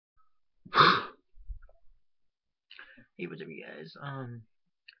Hey, what's up, you guys? I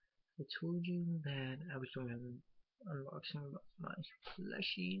told you that I was doing an unboxing of my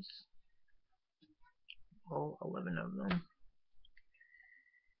plushies, all 11 of them,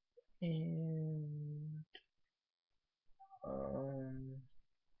 and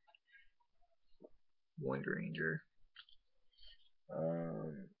Wonder Ranger,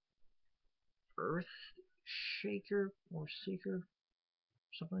 um, Earth Shaker or Seeker,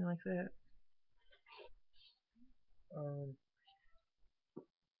 something like that, um,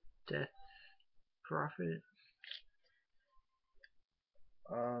 Death Prophet,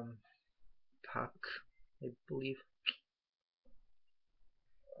 um, Puck, I believe,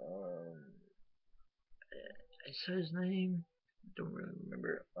 um, I said his name. Don't really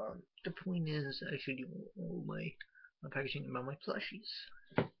remember. The point is, I should do all my packaging about my plushies.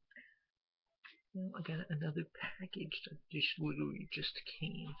 Well, I got another package that just literally just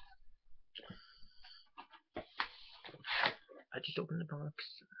came. I just opened the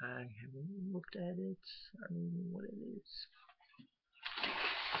box. I haven't looked at it. I don't know what it is.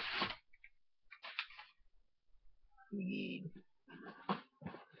 Yeah.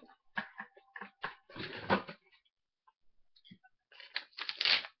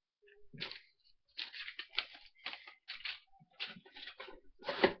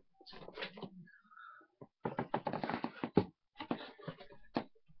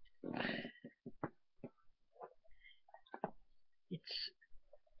 It's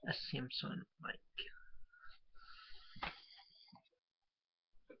a Samsung mic.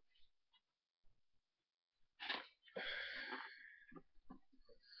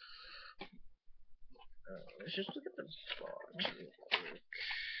 Let's just look at the box real quick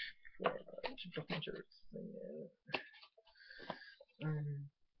before I jump into everything.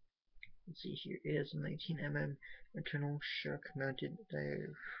 Let's see here. It has a 19mm internal shock mounted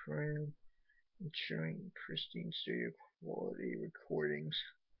diaphragm, ensuring pristine studio quality recordings.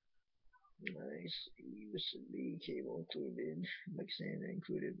 Nice USB cable included, mic stand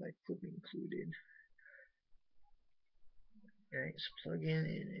included, mic clip included. Nice, plug in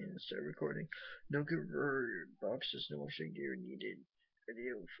and start recording. No converter boxes, no extra gear needed.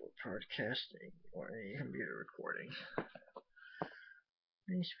 Ideal for podcasting or any computer recording.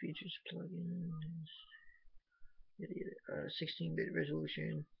 Nice features, plug in. 16-bit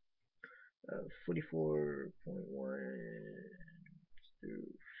resolution, 44.1 through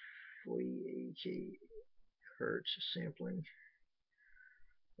 48 hertz sampling.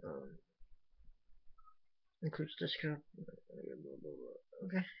 Includes desktop.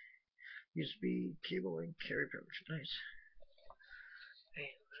 Okay. USB cable and carry pouch. Nice.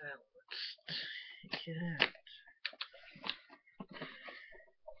 Hey, let's take it out.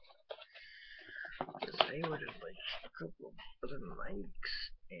 I ordered like a couple of other mics,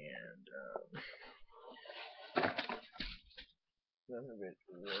 and none of it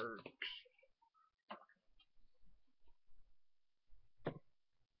works.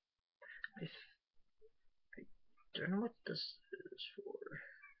 I don't know what this is for.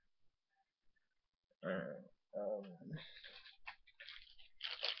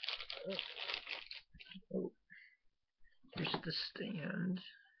 Oh, here's the stand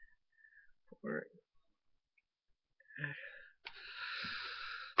for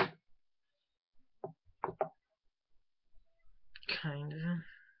kinda.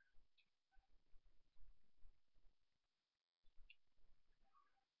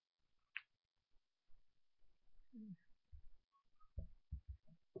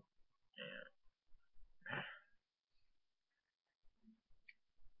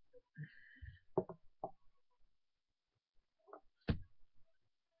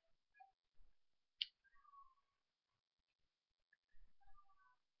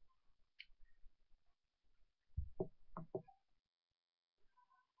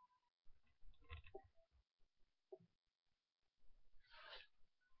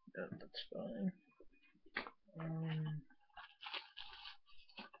 That's fine.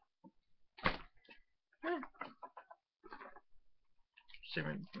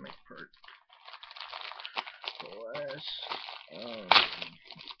 Same my part. OS.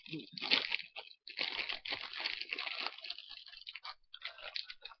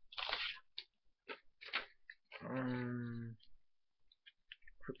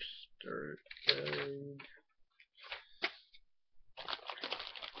 Quick start guide.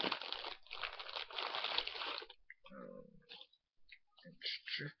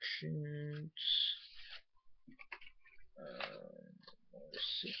 Instructions. Let's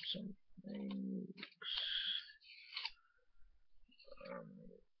see some things.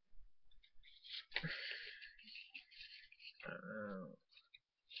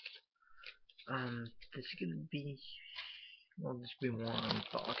 This is gonna be I'll just be more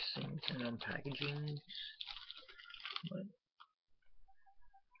unboxings and unpackaging, but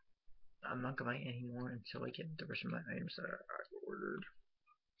I'm not gonna buy any more until I get the rest of my items that I ordered.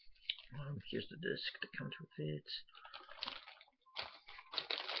 Here's the disc that comes with it.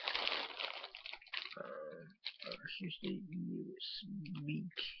 Here's the USB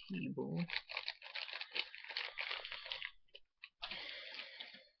cable.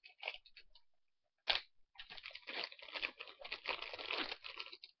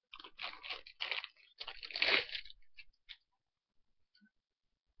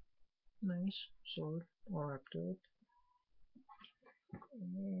 Nice, sword, all wrapped up.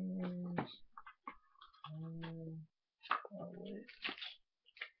 And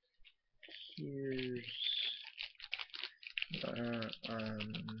here's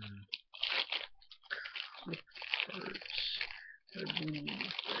clip parts. I believe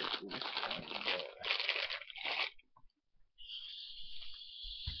that is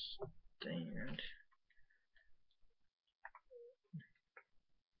stand.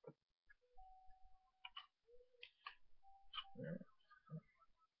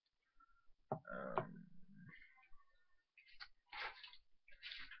 Oh,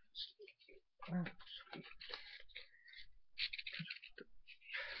 sweet. Pouch.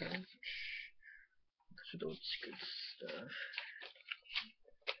 So that's good stuff.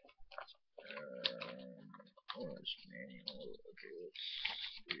 Orange manual. Okay, let's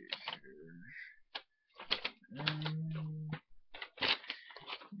see here.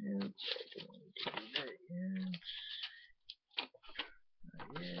 It's going to do that yet.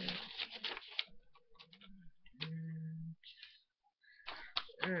 Not yet.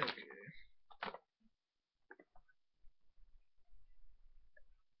 Okay.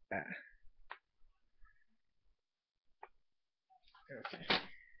 Okay.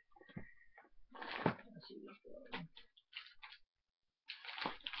 Let's see what's going on.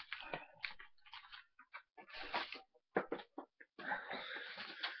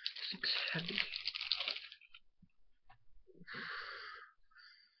 It's heavy.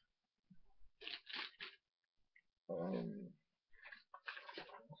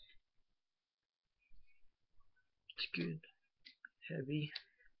 It's good. Heavy.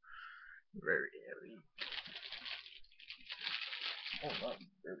 Very heavy. Oh, not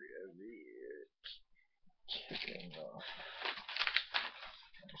very heavy. It's taking off.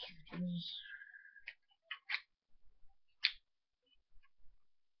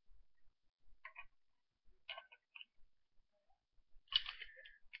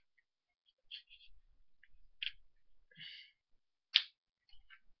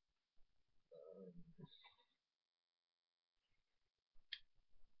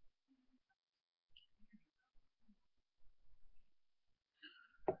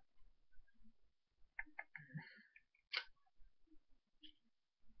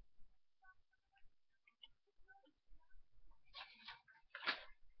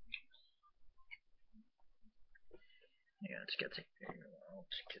 Yeah, it's gonna take me a while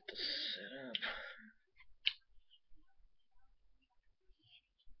to get this set up.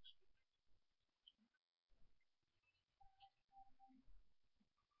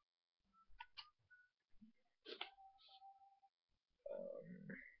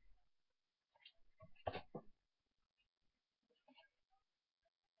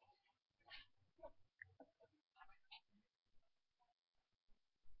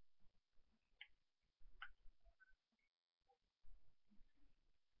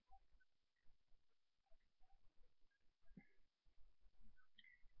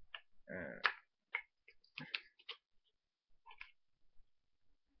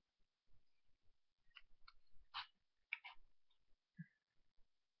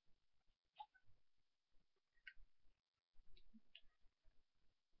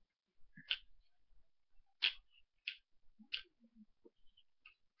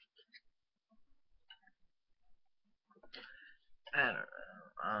 I don't know.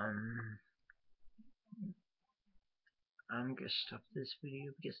 I'm gonna stop this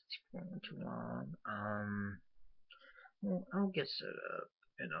video because it's going too long. Well, I'll get set up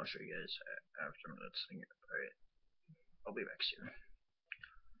and I'll show you guys after I'm done setting it up. Alright, I'll be back soon.